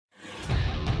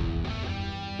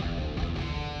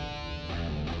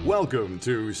Welcome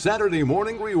to Saturday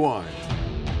Morning Rewind,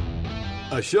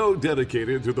 a show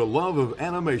dedicated to the love of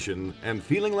animation and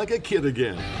feeling like a kid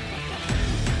again.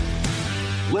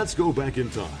 Let's go back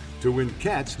in time to when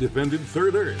cats defended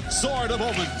Third Earth. Sword of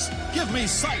Omens, give me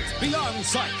sight beyond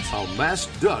sight. A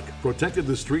masked duck protected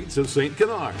the streets of St.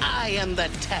 Canard. I am the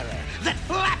terror that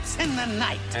flaps in the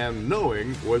night. And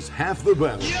knowing was half the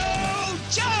battle. Yo,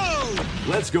 Joe!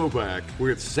 Let's go back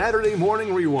with Saturday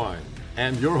Morning Rewind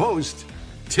and your host,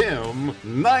 Tim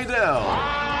Nidell.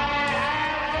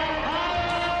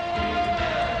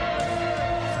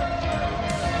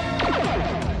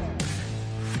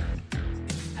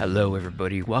 Hello,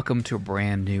 everybody. Welcome to a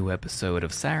brand new episode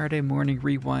of Saturday Morning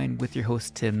Rewind with your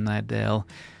host, Tim Nidell.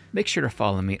 Make sure to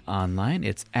follow me online.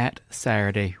 It's at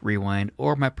Saturday Rewind,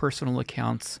 or my personal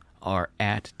accounts are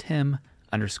at Tim_Nidell.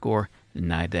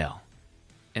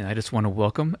 And I just want to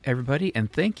welcome everybody and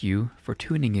thank you for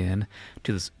tuning in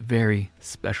to this very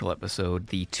special episode,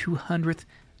 the 200th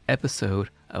episode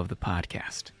of the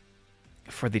podcast.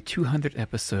 For the 200th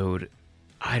episode,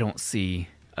 I don't see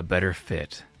a better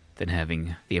fit than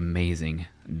having the amazing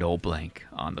Noel Blanc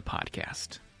on the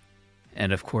podcast.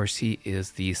 And of course, he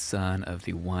is the son of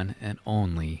the one and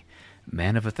only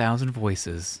man of 1,000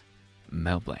 voices,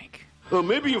 Mel Blanc.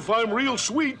 Maybe if I'm real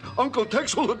sweet, Uncle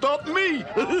Tex will adopt me.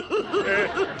 What's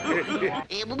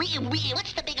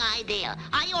the big idea?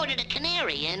 I ordered a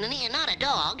canary and not a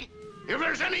dog. If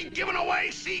there's any giving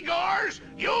away cigars,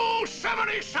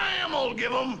 Yosemite Sam will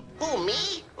give them. Who,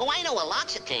 me? Oh, I know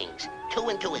lots of things. 2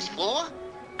 and 2 is 4.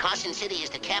 Carson City is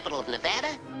the capital of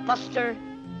Nevada. Buster,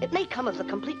 it may come as a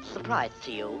complete surprise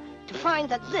to you to find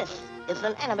that this is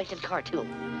an animated cartoon.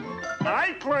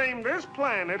 I claim this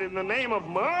planet in the name of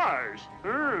Mars. Ole,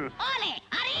 arriba,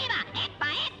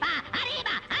 epa,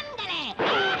 arriba, andale.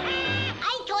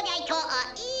 I told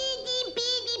itty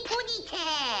bitty putty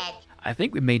cat. I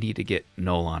think we may need to get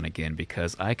Noel on again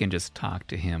because I can just talk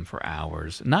to him for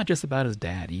hours, not just about his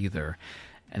dad either.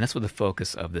 And that's what the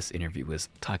focus of this interview is,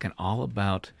 talking all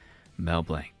about Mel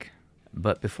Blanc.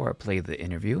 But before I play the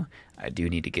interview, I do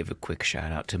need to give a quick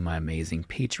shout out to my amazing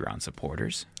Patreon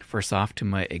supporters. First off, to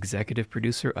my executive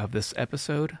producer of this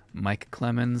episode, Mike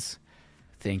Clemons.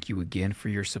 Thank you again for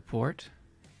your support.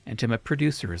 And to my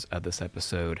producers of this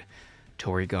episode,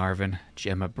 Torrie Garvin,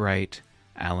 Gemma Bright,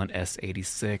 Alan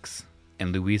S86,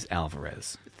 and Luis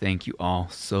Alvarez. Thank you all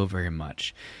so very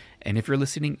much. And if you're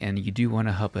listening and you do want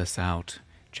to help us out,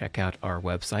 check out our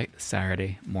website,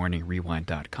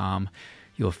 SaturdayMorningRewind.com.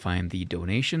 You'll find the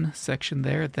donation section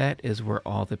there. That is where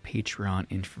all the Patreon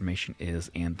information is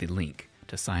and the link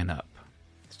to sign up.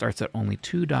 It starts at only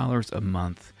 $2 a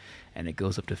month and it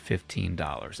goes up to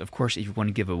 $15. Of course, if you want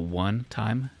to give a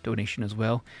one-time donation as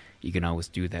well, you can always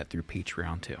do that through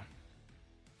Patreon too.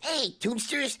 Hey,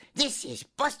 Toonsters, this is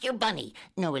Buster Bunny.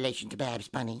 No relation to Babs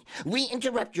Bunny. We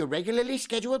interrupt your regularly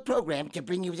scheduled program to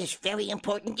bring you this very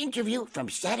important interview from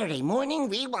Saturday Morning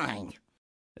Rewind.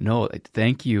 No,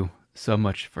 thank you so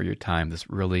much for your time. This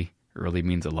really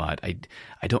means a lot. I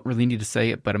don't really need to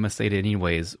say it, but I'm going to say it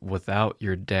anyways. Without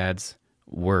your dad's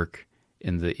work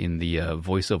in the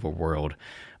voiceover world,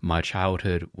 my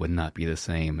childhood would not be the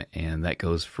same, and that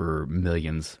goes for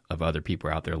millions of other people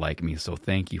out there like me. So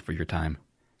thank you for your time.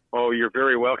 Oh, you're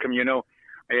very welcome. You know,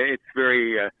 it's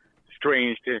very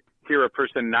strange to hear a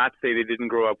person not say they didn't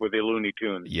grow up with the Looney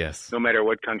Tunes. Yes. No matter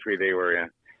what country they were in.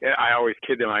 I always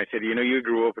kid them. I said, you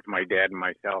grew up with my dad and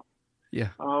myself.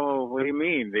 Yeah. Oh, what do you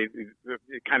mean? It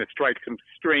kind of strikes them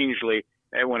strangely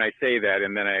when I say that,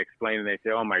 and then I explain, and they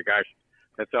say, oh, my gosh,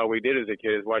 that's all we did as a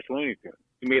kid is watch Looney Tunes.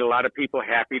 He made a lot of people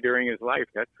happy during his life,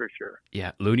 that's for sure.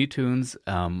 Yeah, Looney Tunes,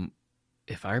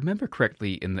 if I remember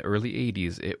correctly, in the early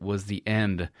 80s, it was the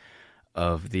end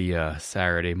of the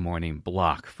Saturday morning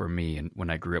block for me and when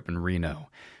I grew up in Reno.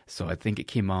 So I think it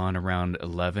came on around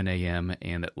 11 a.m.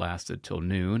 and it lasted till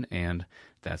noon, and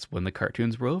that's when the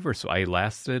cartoons were over. So I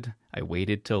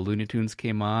waited till Looney Tunes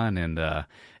came on, and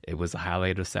it was a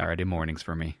highlight of Saturday mornings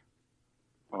for me.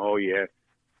 Oh, yes.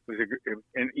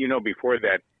 And, before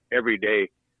that, every day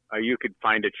you could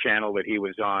find a channel that he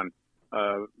was on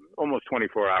almost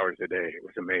 24 hours a day. It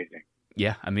was amazing.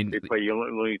 Yeah, I mean... They play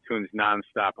Looney Tunes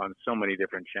nonstop on so many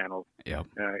different channels. Yep.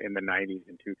 In the 90s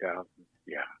and 2000s.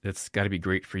 Yeah. It's got to be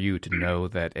great for you to know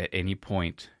that at any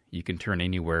point you can turn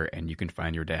anywhere and you can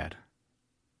find your dad.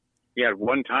 Yeah, at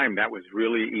one time that was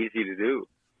really easy to do.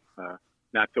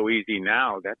 Not so easy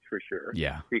now, that's for sure.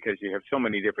 Yeah. Because you have so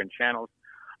many different channels.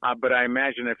 But I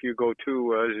imagine if you go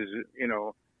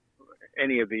to,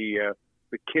 any of the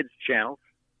kids' channels,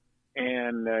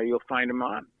 and you'll find them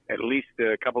on at least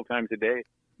a couple times a day.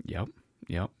 Yep.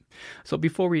 So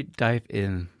before we dive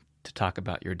in to talk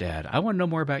about your dad. I want to know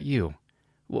more about you.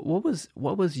 What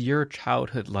was your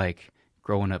childhood like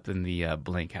growing up in the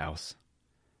Blanc house?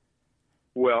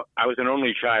 Well, I was an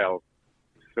only child,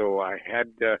 so I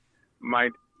had my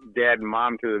dad and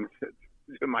mom to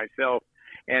myself,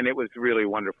 and it was really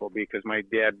wonderful because my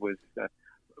dad was a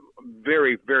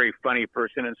very, very funny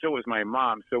person, and so was my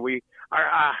mom. So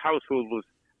our household was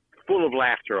full of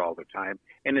laughter all the time,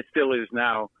 and it still is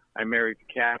now. I married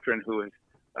Catherine, who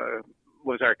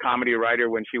was our comedy writer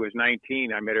when she was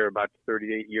 19. I met her about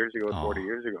 38 years ago, 40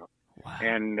 years ago. Wow.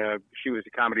 And she was a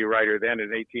comedy writer then at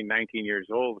 18, 19 years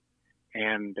old.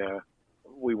 And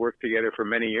we worked together for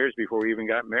many years before we even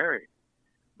got married.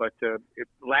 But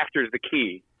laughter is the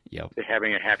key to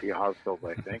having a happy household,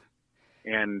 I think.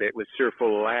 And it was sure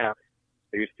full of laughs.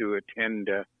 I used to attend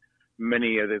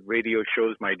many of the radio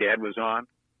shows my dad was on.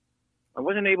 I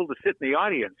wasn't able to sit in the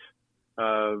audience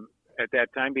at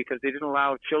that time because they didn't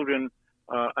allow children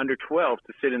under 12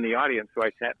 to sit in the audience. So I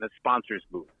sat in the sponsors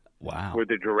booth. Wow. Where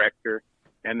the director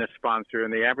and the sponsor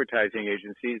and the advertising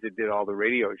agencies that did all the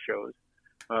radio shows,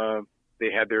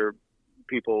 they had their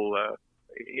people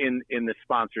in the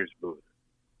sponsors booth.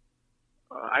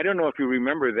 I don't know if you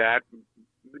remember that.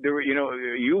 There were,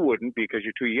 you wouldn't because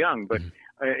you're too young, but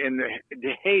in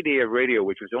the heyday of radio,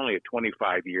 which was only a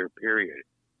 25-year period,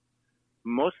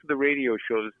 most of the radio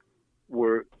shows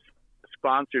were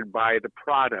sponsored by the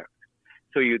product.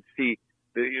 So you'd see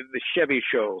the Chevy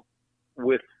show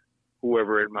with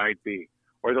whoever it might be,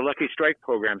 or the Lucky Strike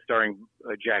program starring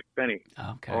Jack Benny,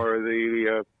 or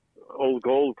the Old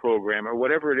Gold program, or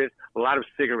whatever it is. A lot of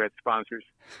cigarette sponsors,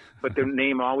 but their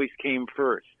name always came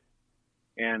first.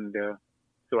 And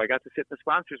so I got to sit in the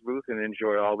sponsors booth and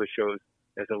enjoy all the shows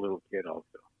as a little kid also.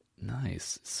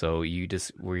 Nice. So you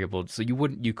just were able to, so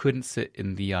you couldn't sit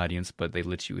in the audience, but they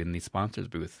let you in the sponsors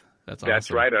booth. That's awesome.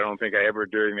 That's right. I don't think I ever,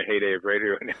 during the heyday of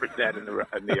radio, I never sat in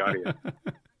the audience.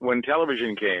 When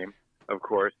television came, of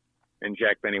course, and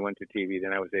Jack Benny went to TV,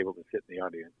 then I was able to sit in the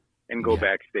audience and go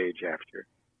backstage after.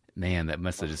 Man, that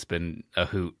must have just been a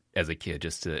hoot as a kid,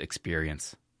 just to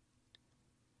experience.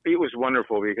 It was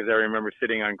wonderful because I remember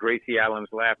sitting on Gracie Allen's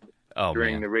lap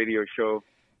during the radio show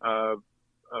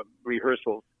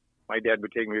rehearsals. My dad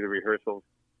would take me to rehearsals,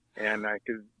 and I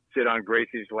could sit on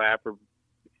Gracie's lap or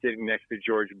sitting next to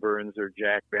George Burns or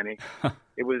Jack Benny.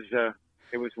 It was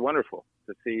wonderful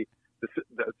to see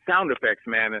the sound effects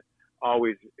man.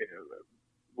 Always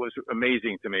was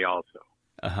amazing to me also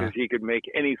because he could make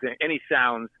any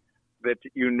sounds that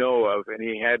you know of, and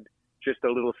he had just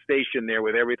a little station there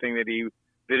with everything that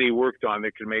he worked on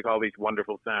that could make all these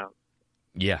wonderful sounds.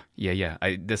 Yeah.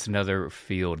 That's another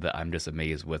field that I'm just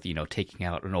amazed with, taking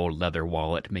out an old leather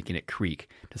wallet, making it creak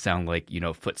to sound like,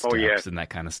 footsteps and that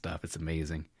kind of stuff. It's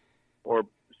amazing. Or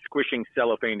squishing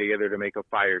cellophane together to make a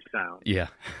fire sound. Yeah.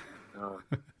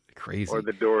 Crazy. Or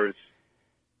the doors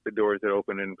that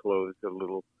open and close, the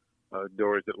little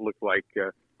doors that look like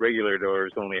regular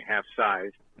doors, only half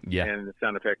size. Yeah. And the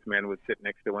sound effects man would sit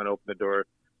next to one, open the door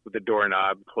with the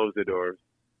doorknob, close the doors.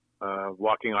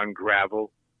 Walking on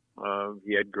gravel.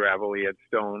 He had gravel, he had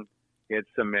stone, he had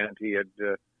cement, he had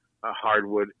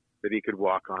hardwood that he could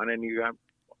walk on, and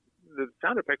the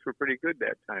sound effects were pretty good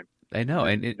that time. I know,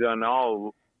 and done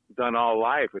all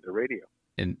live with the radio.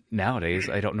 And nowadays,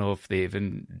 I don't know if they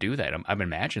even do that. I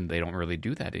imagine they don't really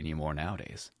do that anymore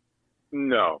nowadays.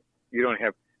 No, you don't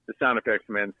have. The sound effects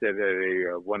men sit at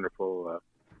a wonderful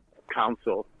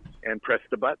console and press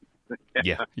the button.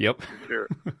 Yeah. Yep. Sure.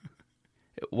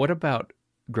 What about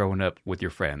growing up with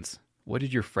your friends? What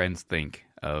did your friends think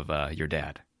of your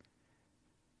dad?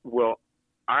 Well,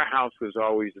 our house was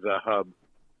always the hub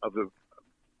of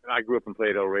I grew up in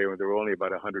Playa del Rey where there were only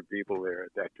about 100 people there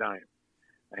at that time.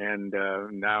 And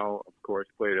now, of course,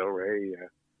 Playa del Rey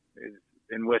is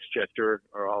in Westchester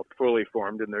are all fully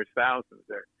formed, and there's thousands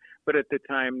there. But at the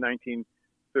time,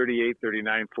 1938,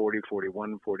 39, 40,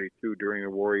 41, 42, during the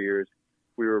war years,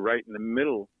 we were right in the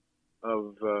middle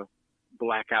of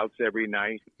blackouts every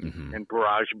night and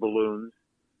barrage balloons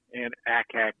and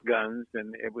ack-ack guns.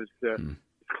 And it was as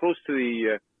close to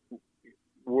the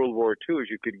World War II as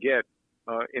you could get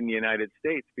in the United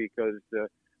States because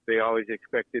they always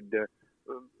expected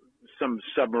some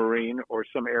submarine or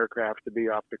some aircraft to be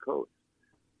off the coast.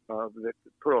 That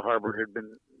Pearl Harbor had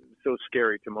been so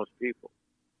scary to most people.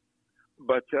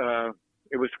 But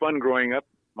it was fun growing up.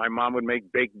 My mom would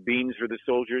make baked beans for the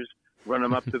soldiers, run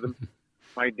them up to them.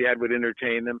 My dad would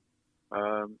entertain them.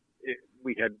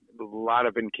 We had a lot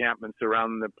of encampments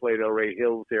around the Playa del Rey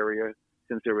Hills area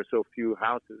since there were so few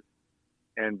houses.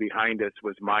 And behind us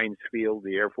was Mines Field,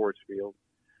 the Air Force Field.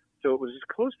 So it was as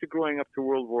close to growing up to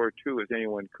World War II as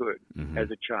anyone could as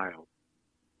a child.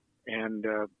 and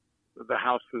the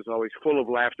house was always full of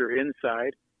laughter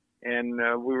inside, and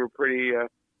we were pretty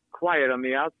quiet on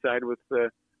the outside with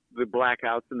the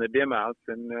blackouts and the dim outs,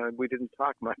 and we didn't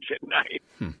talk much at night.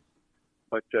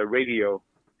 But radio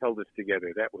held us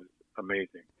together. That was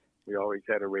amazing. We always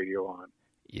had a radio on,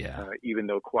 even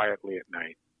though quietly at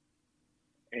night.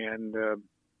 And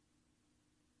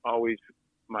always,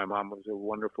 my mom was a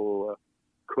wonderful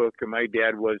cook, and my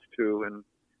dad was too, and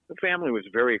the family was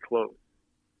very close.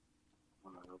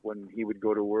 When he would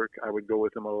go to work, I would go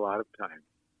with him a lot of times.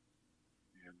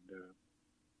 And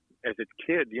as a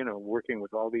kid, you know, working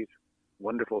with all these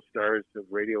wonderful stars of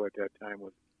radio at that time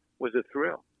was a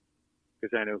thrill,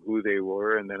 because I knew who they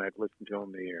were, and then I'd listen to them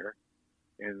on the air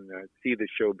and see the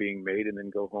show being made, and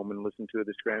then go home and listen to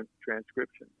the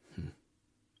transcription.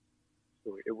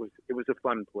 So it was a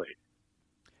fun place.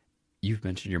 You've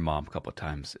mentioned your mom a couple of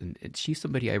times, and she's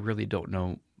somebody I really don't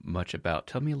know much about.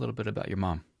 Tell me a little bit about your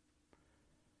mom.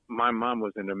 My mom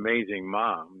was an amazing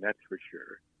mom, that's for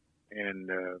sure,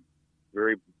 and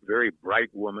very, very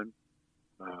bright woman,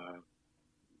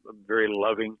 very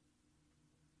loving.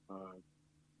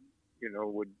 You know,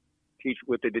 would teach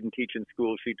what they didn't teach in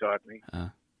school. She taught me,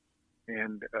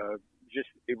 and just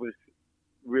it was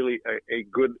really a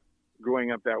good.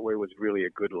 Growing up that way was really a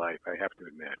good life, I have to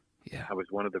admit. Yeah, I was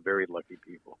one of the very lucky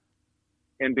people,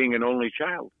 and being an only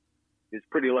child is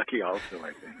pretty lucky also,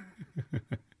 I think.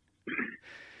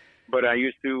 But I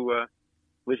used to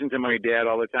listen to my dad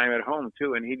all the time at home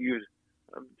too, and he'd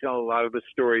tell a lot of the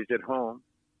stories at home,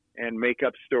 and make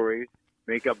up stories,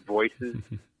 make up voices.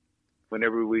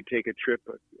 Whenever we'd take a trip,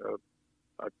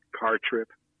 a car trip,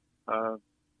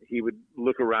 he would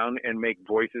look around and make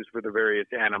voices for the various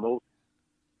animals.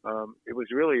 It was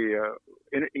really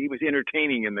he was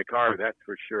entertaining in the car, that's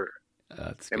for sure.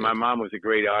 That's and good. My mom was a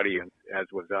great audience, as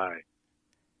was I.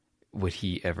 Would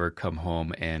he ever come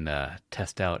home and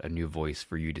test out a new voice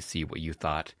for you to see what you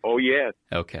thought? Oh, yes.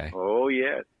 Okay. Oh,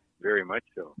 yes. Very much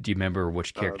so. Do you remember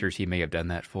which characters he may have done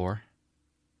that for?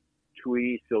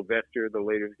 Twee, Sylvester, the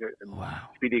later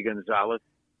Speedy Gonzalez.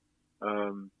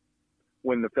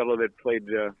 When the fellow that played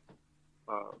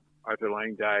Arthur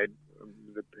Lang died,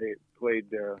 that played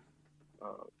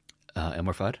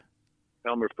Elmer Fudd?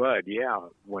 Elmer Fudd, yeah.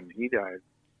 When he died,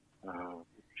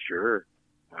 sure.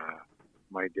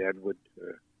 My dad would,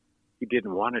 he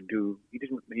didn't want to do, he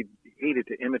hated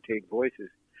to imitate voices,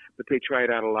 but they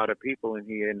tried out a lot of people, and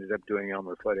he ended up doing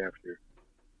Elmer Fudd after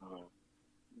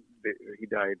he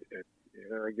died at,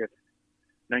 I guess,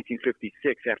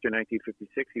 1956. After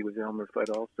 1956, he was Elmer Fudd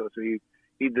also. So he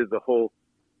did the whole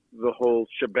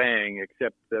shebang,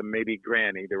 except maybe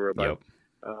Granny. There were about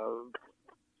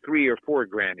 3 or 4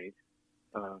 Grannies,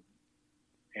 but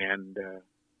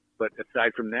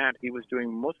aside from that, he was doing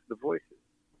most of the voices,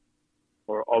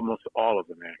 or almost all of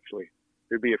them, actually.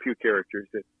 There'd be a few characters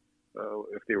that,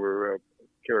 if they were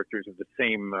characters of the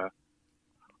same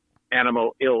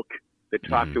animal ilk that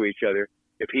talked to each other,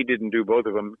 if he didn't do both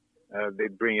of them,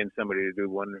 they'd bring in somebody to do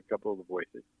one or a couple of the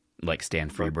voices. Like Stan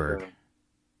Freberg.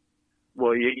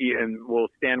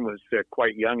 Stan was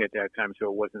quite young at that time, so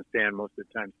it wasn't Stan most of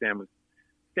the time.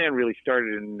 Stan really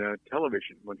started in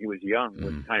television when he was young,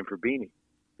 with Time for Beanie,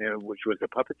 which was a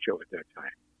puppet show at that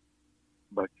time.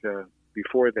 But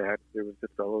before that, there was the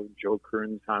fellow Joe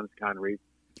Kearns, Hans Conried,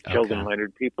 Sheldon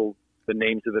Leonard, people, the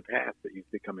names of the past that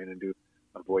used to come in and do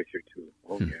a voice or two.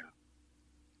 Oh, yeah.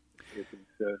 It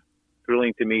was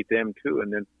thrilling to meet them, too.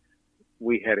 And then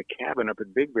we had a cabin up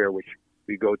at Big Bear, which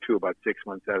we go to about 6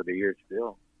 months out of the year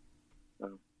still.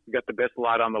 We got the best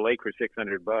lot on the lake for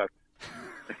 $600.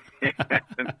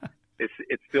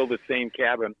 It's still the same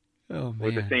cabin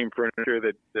with the same furniture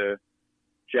that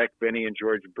Jack Benny and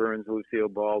George Burns, Lucille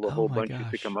Ball, the whole bunch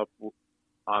used to come up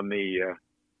on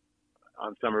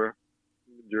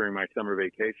during my summer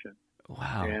vacation.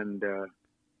 Wow. And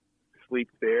sleep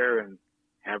there and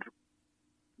have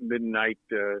midnight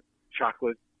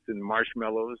chocolates and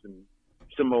marshmallows and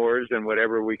s'mores and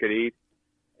whatever we could eat.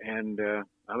 And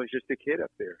I was just a kid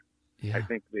up there. Yeah. I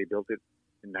think they built it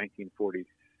in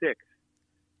 1946.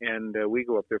 And we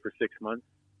go up there for 6 months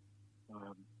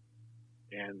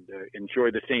and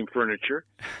enjoy the same furniture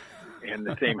and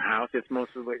the same house. It's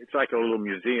like a little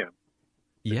museum.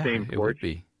 Yeah, same porch. It would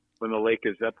be. When the lake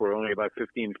is up, we're only about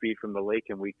 15 feet from the lake,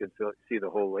 and we can see the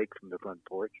whole lake from the front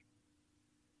porch.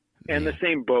 And the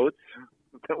same boats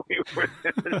that we were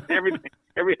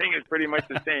everything is pretty much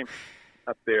the same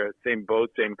up there. Same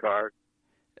boat, same car.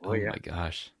 Oh my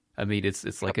gosh! I mean,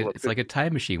 it's like a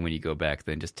time machine when you go back.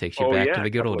 Then just takes you back to the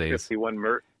good old days.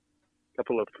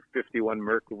 Couple of 51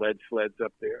 Merc lead sleds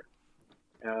up there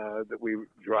that we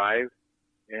drive,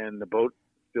 and the boat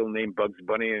still named Bugs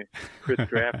Bunny, Chris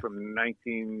Draft from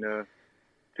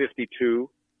 1952,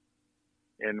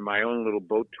 and my own little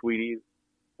boat Tweety,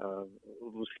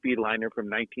 little Speedliner from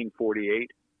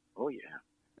 1948. Oh yeah,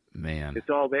 man, it's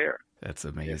all there. That's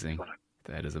amazing.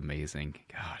 That is amazing.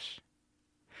 Gosh.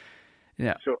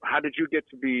 Yeah. So how did you get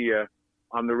to be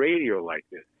on the radio like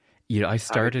this? I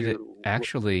started it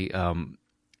actually.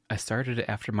 I started it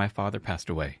after my father passed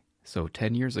away. So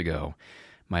 10 years ago,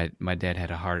 my dad had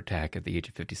a heart attack at the age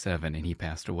of 57, and he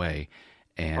passed away.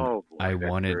 And I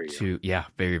wanted to,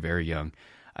 very, very young.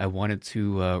 I wanted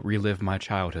to relive my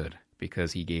childhood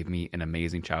because he gave me an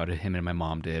amazing childhood. Him and my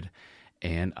mom did,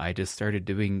 and I just started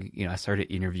doing. I started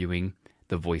interviewing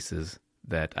the voices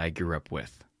that I grew up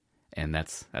with, and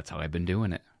that's how I've been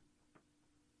doing it.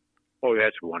 Oh,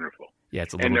 that's wonderful. Yeah,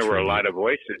 it's a little. And there were a tribute. lot of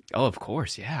voices. Oh, of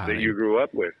course, yeah. That you grew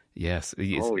up with. Yes. Oh,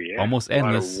 yeah. Almost a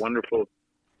endless. lot of wonderful.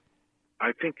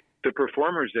 I think the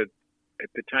performers at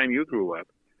the time you grew up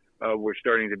were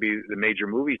starting to be the major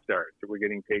movie stars that were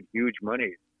getting paid huge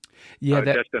money. Yeah,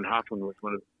 Dustin Hoffman was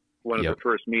one of the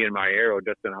first. Me and My Arrow.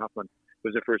 Dustin Hoffman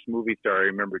was the first movie star I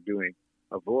remember doing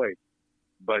a voice.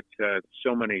 But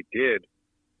so many did,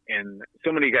 and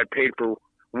so many got paid for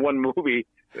one movie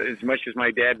as much as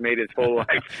my dad made his whole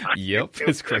life. Yep,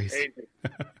 it's crazy.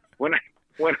 When I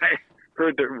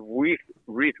heard that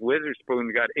Reese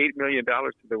Witherspoon got $8 million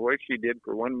for the voice she did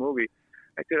for one movie,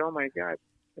 I said, "Oh my God,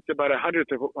 that's about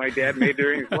 1/100th of what my dad made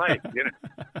during his life."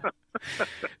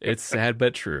 It's sad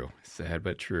but true. Sad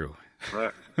but true.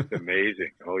 It's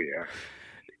amazing. Oh yeah,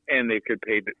 and they could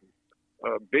pay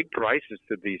big prices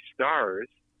to these stars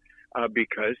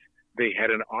because they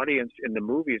had an audience in the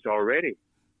movies already.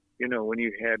 When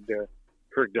you had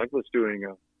Kirk Douglas doing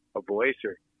a voice,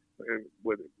 or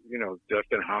with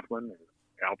Dustin Hoffman or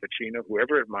Al Pacino,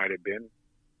 whoever it might have been,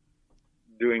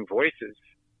 doing voices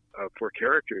for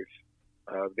characters,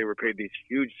 they were paid these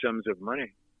huge sums of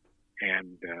money,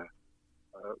 and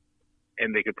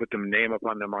they could put their name up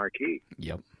on the marquee.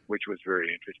 Yep, which was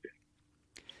very interesting.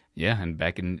 Yeah, and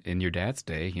back in your dad's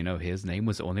day, his name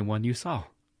was the only one you saw.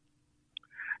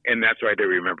 And that's why they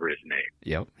remember his name.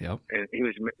 Yep. And he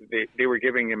was. They were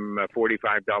giving him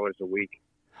 $45 a week,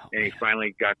 and he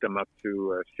finally got them up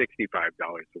to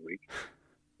 $65 a week.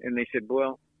 And they said,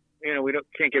 "Well, we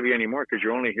can't give you any more because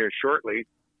you're only here shortly.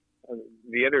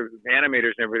 The other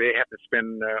animators and everything, they have to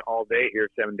spend all day here,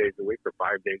 7 days a week or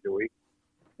 5 days a week,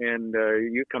 and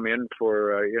you come in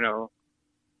for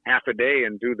half a day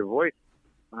and do the voice.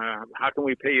 How can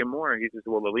we pay you more?" He says,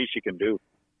 "Well, the least you can do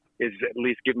is at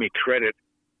least give me credit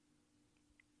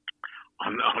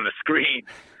on the screen."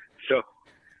 So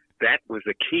that was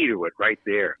the key to it right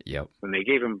there. Yep. When they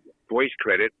gave him voice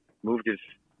credit, moved his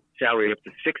salary up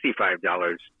to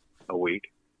 $65 a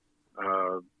week,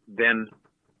 then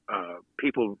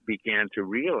people began to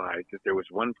realize that there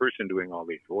was one person doing all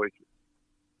these voices.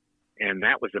 And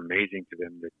that was amazing to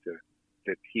them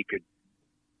that he could,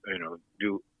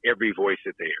 do every voice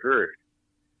that they heard.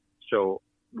 So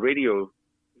radio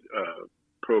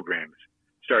programs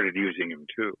started using him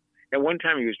too. At one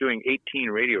time, he was doing 18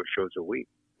 radio shows a week,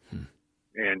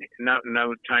 and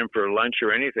no time for lunch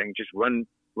or anything. Just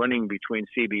running between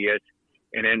CBS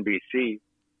and NBC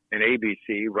and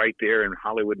ABC right there in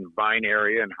Hollywood and Vine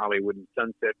area, and Hollywood and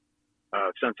Sunset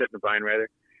and Vine rather,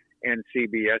 and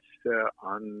CBS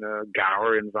on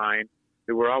Gower and Vine.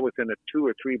 They were all within a 2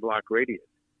 or 3 block radius.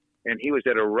 And he was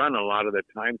at a run a lot of the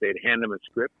time. They'd hand him a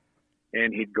script,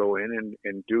 and he'd go in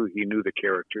and do. He knew the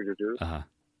character to do,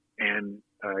 and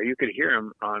you could hear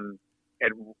him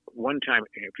at one time,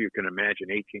 if you can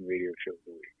imagine, 18 radio shows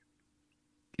a week.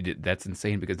 That's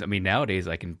insane because nowadays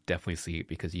I can definitely see it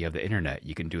because you have the internet.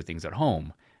 You can do things at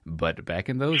home, but back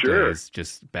in those days,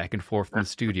 just back and forth from the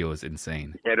studio is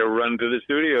insane. Had to run to the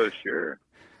studio, sure,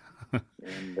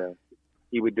 and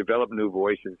he would develop new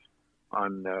voices.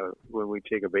 On when we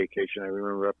take a vacation, I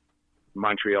remember up in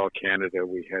Montreal, Canada,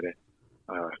 we had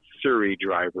a Surrey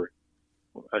driver,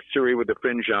 a Surrey with a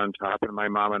fringe on top, and my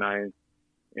mom and I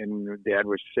and Dad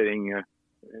were sitting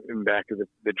in back of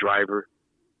the driver,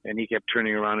 and he kept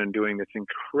turning around and doing this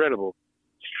incredible,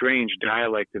 strange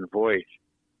dialect and voice,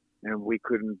 and we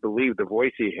couldn't believe the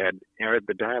voice he had,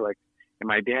 the dialect, and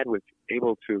my dad was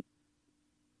able to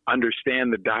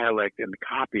understand the dialect and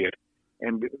copy it.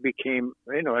 And became,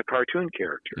 a cartoon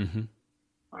character. Mm-hmm.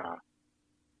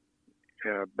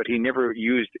 But he never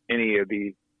used any of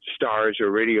the stars or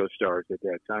radio stars at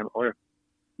that time, or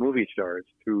movie stars.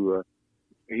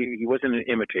 He wasn't an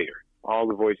imitator. All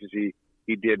the voices he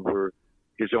did were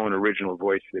his own original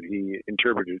voice that he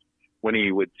interpreted when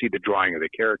he would see the drawing of the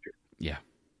character. Yeah,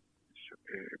 so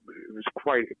it was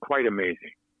quite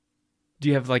amazing. Do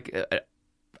you have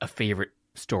a favorite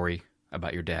story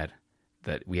about your dad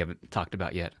that we haven't talked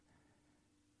about yet?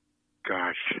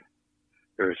 Gosh,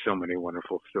 there are so many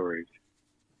wonderful stories.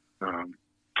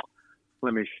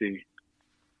 Let me see.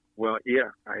 Well, yeah,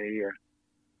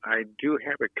 I do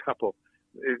have a couple.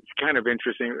 It's kind of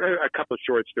interesting. A couple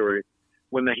short stories.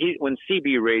 When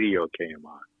CB radio came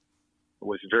on, it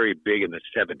was very big in the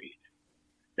 70s.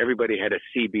 Everybody had a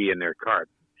CB in their car.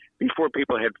 Before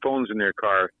people had phones in their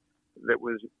car, that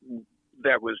was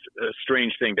a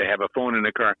strange thing to have a phone in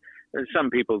the car. And some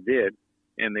people did,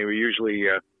 and they were usually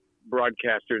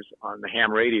broadcasters on the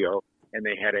ham radio, and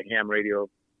they had a ham radio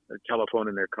telephone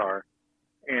in their car.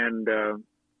 And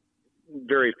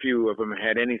very few of them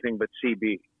had anything but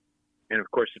CB. And, of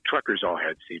course, the truckers all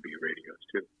had CB radios,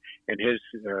 too. And his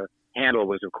handle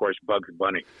was, of course, Bugs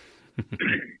Bunny.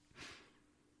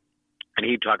 And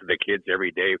he talked to the kids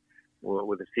every day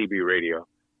with a CB radio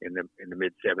in the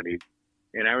mid-'70s.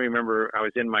 And I remember I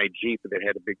was in my Jeep that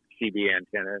had a big CB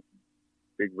antenna,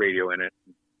 big radio in it.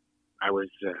 I was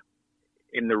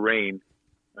in the rain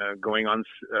going on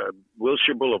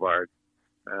Wilshire Boulevard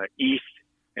east,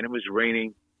 and it was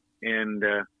raining. And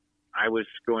I was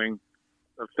going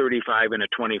 35 in a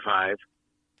 25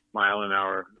 mile an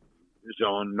hour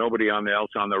zone. Nobody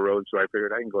else on the road, so I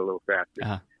figured I can go a little faster.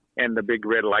 Uh-huh. And the big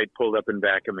red light pulled up in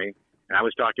back of me. And I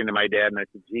was talking to my dad, and I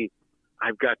said, gee,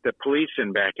 I've got the police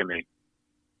in back of me.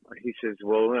 He says,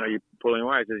 well, are you pulling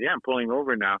over? I said, yeah, I'm pulling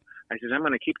over now. I said, I'm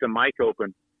going to keep the mic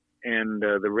open and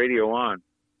the radio on.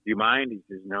 Do you mind? He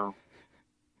says, no.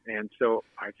 And so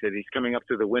I said, he's coming up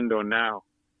to the window now.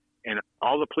 And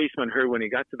all the policeman heard when he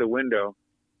got to the window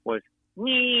was,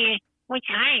 what's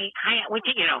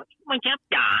up,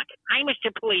 Doc? Hi,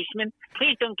 Mr. Policeman.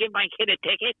 Please don't give my kid a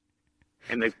ticket.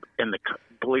 And the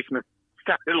policeman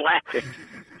started laughing.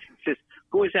 He says,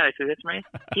 who is that? I said, that's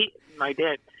my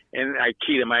dad. And I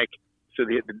keyed the mic so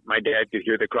my dad could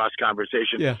hear the cross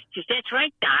conversation. Yeah. He says, that's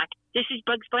right, Doc. This is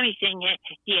Bugs Bunny saying, do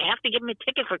you have to give him a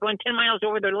ticket for going 10 miles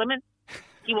over the limit?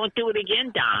 He won't do it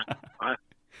again, Doc.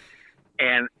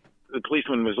 And the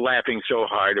policeman was laughing so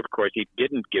hard, of course, he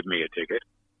didn't give me a ticket.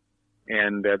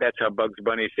 And that's how Bugs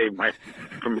Bunny saved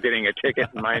from getting a ticket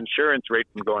and my insurance rate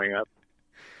from going up.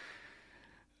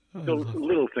 So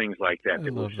little things like that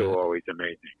were so always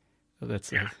amazing. Oh,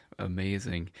 that's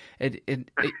amazing.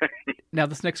 And now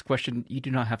this next question, you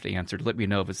do not have to answer. Let me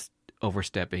know if it's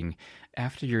overstepping.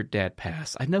 After your dad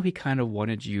passed, I know he kind of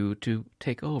wanted you to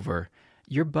take over.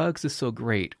 Your Bugs is so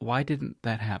great. Why didn't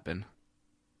that happen?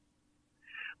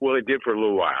 Well, it did for a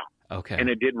little while. Okay. And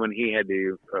it did when he had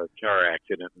the car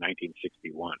accident in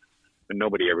 1961. But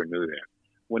nobody ever knew that.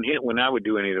 When I would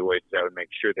do any of the voices, I would make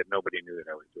sure that nobody knew that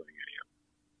I was doing any of them.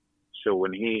 So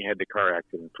when he had the car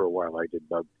accident for a while, I did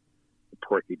Bugs,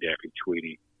 Porky, Daffy,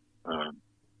 Tweety.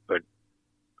 But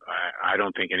I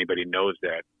don't think anybody knows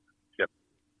that except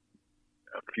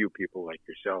a few people like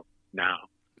yourself now.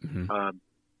 Mm-hmm.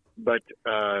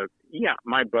 Yeah,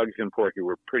 my Bugs and Porky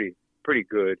were pretty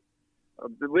good.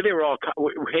 They were all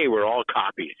we're all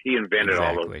copies. He invented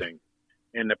all those things,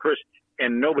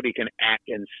 and nobody can act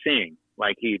and sing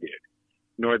like he did.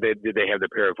 Nor did they have the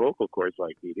pair of vocal cords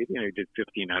like he did. He did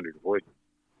 1,500 voices,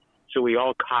 so we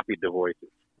all copied the voices.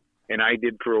 And I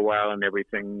did for a while, and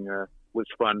everything was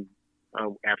fun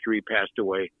after he passed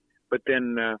away. But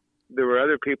then there were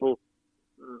other people,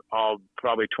 all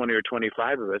probably 20 or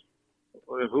 25 of us,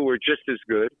 who were just as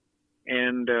good,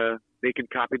 and they could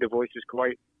copy the voices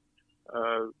quite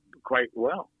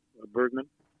well. Bergman,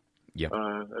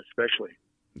 especially.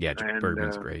 Yeah,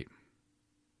 Bergman's great.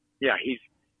 Yeah,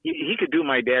 he could do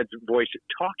my dad's voice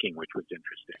talking, which was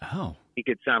interesting. Oh, he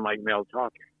could sound like Mel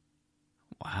talking.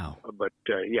 Wow. But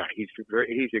yeah, he's a great,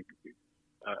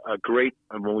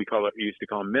 what we used to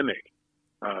call him mimic.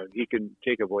 He can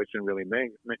take a voice and really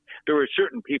make. There were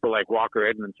certain people like Walker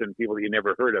Edmondson, people that you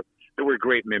never heard of, that were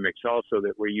great mimics also,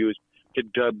 that were used to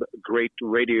dub great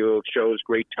radio shows,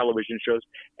 great television shows,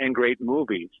 and great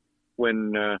movies.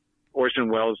 When Orson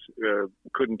Welles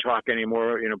couldn't talk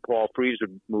anymore, Paul Frees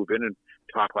would move in and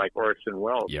talk like Orson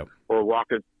Welles. Yep. Or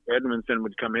Walker Edmondson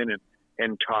would come in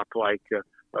and talk like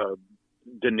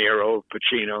De Niro,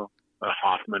 Pacino,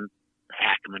 Hoffman,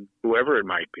 Hackman, whoever it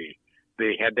might be.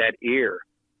 They had that ear,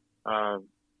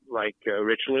 like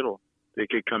Rich Little. They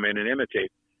could come in and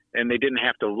imitate, and they didn't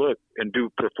have to look and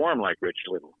perform like Rich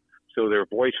Little. So their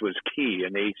voice was key,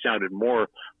 and they sounded more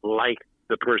like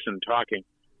the person talking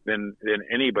than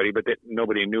anybody. But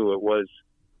nobody knew it was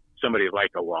somebody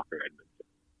like a Walker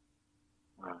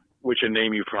Edmondson, which a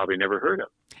name you probably never heard of.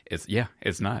 It's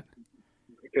not,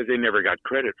 because they never got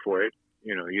credit for it.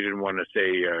 You didn't want to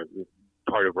say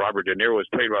part of Robert De Niro was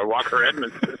played by Walker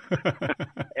Edmondson.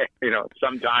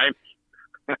 Sometimes.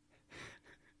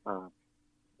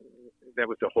 That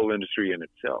was a whole industry in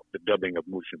itself, the dubbing of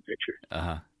motion pictures.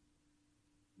 Uh-huh.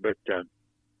 But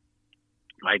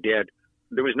my dad,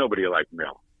 there was nobody like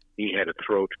Mel. He had a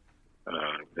throat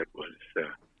that was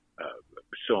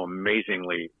so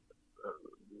amazingly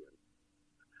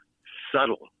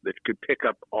subtle that could pick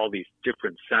up all these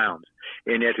different sounds.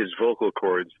 And yet his vocal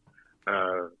cords,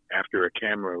 after a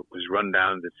camera was run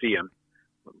down to see him,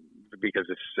 because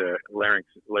this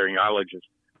laryngologist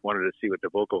wanted to see what the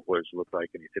vocal cords looked like,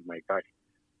 and he said, "My gosh,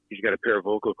 he's got a pair of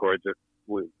vocal cords that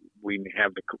we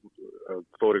have the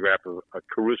photograph of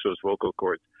Caruso's vocal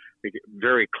cords,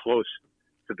 very close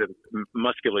to the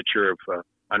musculature of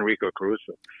Enrico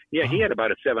Caruso." Yeah, he had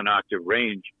about a 7-octave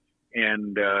range,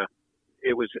 and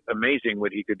it was amazing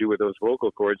what he could do with those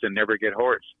vocal cords and never get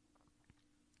hoarse.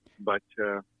 But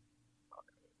it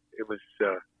was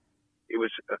a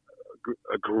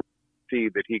great to see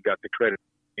that he got the credit for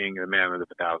being the man with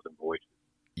 1,000 voices.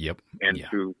 Yep. And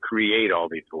to create all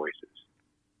these voices.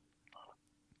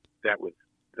 That was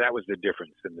the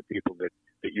difference in the people that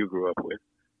you grew up with.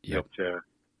 Yep. That,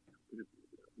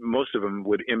 most of them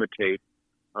would imitate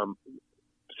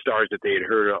stars that they had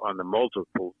heard on the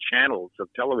multiple channels of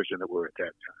television that were at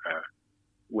that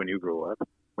when you grew up.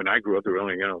 When I grew up, there were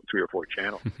only 3 or 4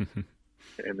 channels.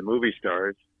 And the movie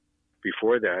stars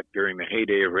before that, during the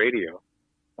heyday of radio,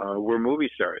 were movie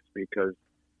stars because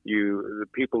the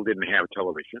people didn't have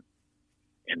television,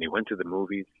 and they went to the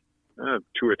movies 2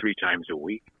 or 3 times a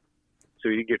week. So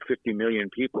you get 50 million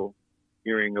people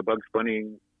hearing a Bugs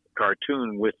Bunny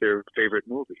cartoon with their favorite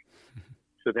movie.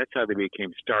 So that's how they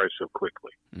became stars so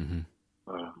quickly. Mm-hmm.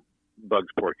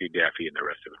 Bugs, Porky, Daffy, and the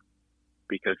rest of them,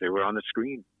 because they were on the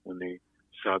screen when they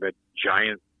saw that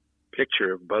giant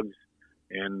picture of Bugs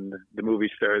and the movie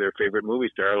star, their favorite movie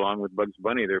star, along with Bugs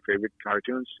Bunny, their favorite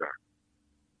cartoon star.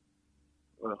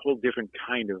 A whole different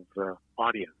kind of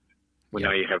audience. When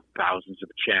now you have thousands of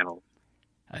channels.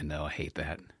 I know. I hate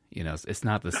that. It's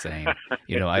not the same. I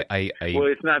Well,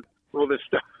 it's not. Well, the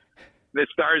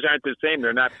stars aren't the same.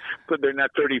 They're not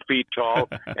 30 feet tall,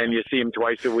 and you see them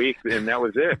twice a week, and that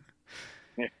was it.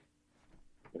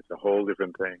 It's a whole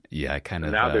different thing. Yeah, I kind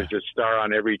of. Now there's a star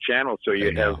on every channel, so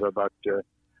you have about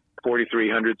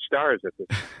 4,300 stars at this.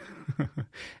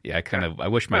 Yeah, I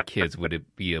wish my kids would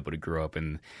be able to grow up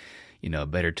in, a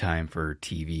better time for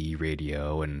TV,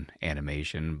 radio, and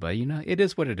animation. But, it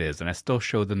is what it is, and I still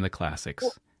show them the classics.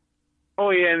 Oh,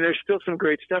 yeah, and there's still some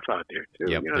great stuff out there, too.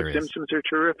 Yep, there Simpsons are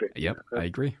terrific. Yep, I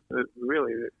agree.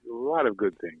 Really, a lot of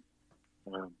good things.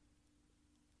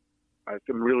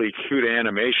 Some really cute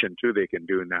animation, too, they can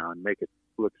do now and make it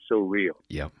look so real.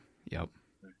 Yep.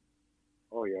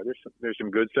 Oh, yeah, there's some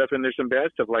good stuff, and there's some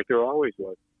bad stuff, like there always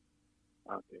was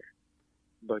out there.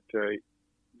 But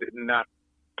not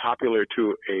popular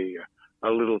to a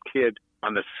little kid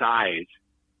on the size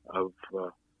of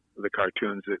the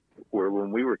cartoons that were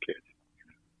when we were kids.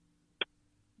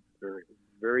 Very,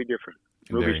 very different.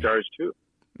 Movie stars, too.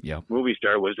 Yeah. Movie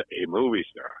star was a movie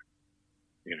star,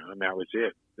 and that was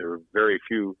it. There were very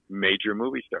few major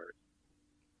movie stars.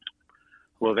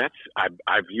 Well,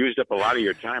 I've used up a lot of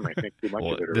your time. I think too much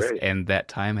of it already. And that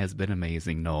time has been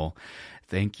amazing, Noel.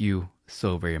 Thank you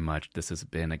so very much. This has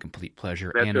been a complete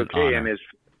pleasure and an honor. And it's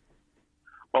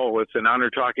an honor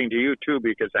talking to you, too,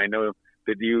 because I know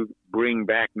that you bring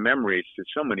back memories to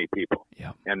so many people.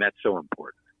 Yeah. And that's so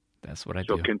important. That's what I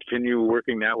do. So continue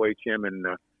working that way, Tim, and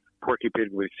Porky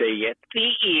Pig would say, yes,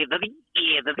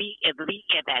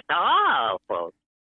 that's all, folks.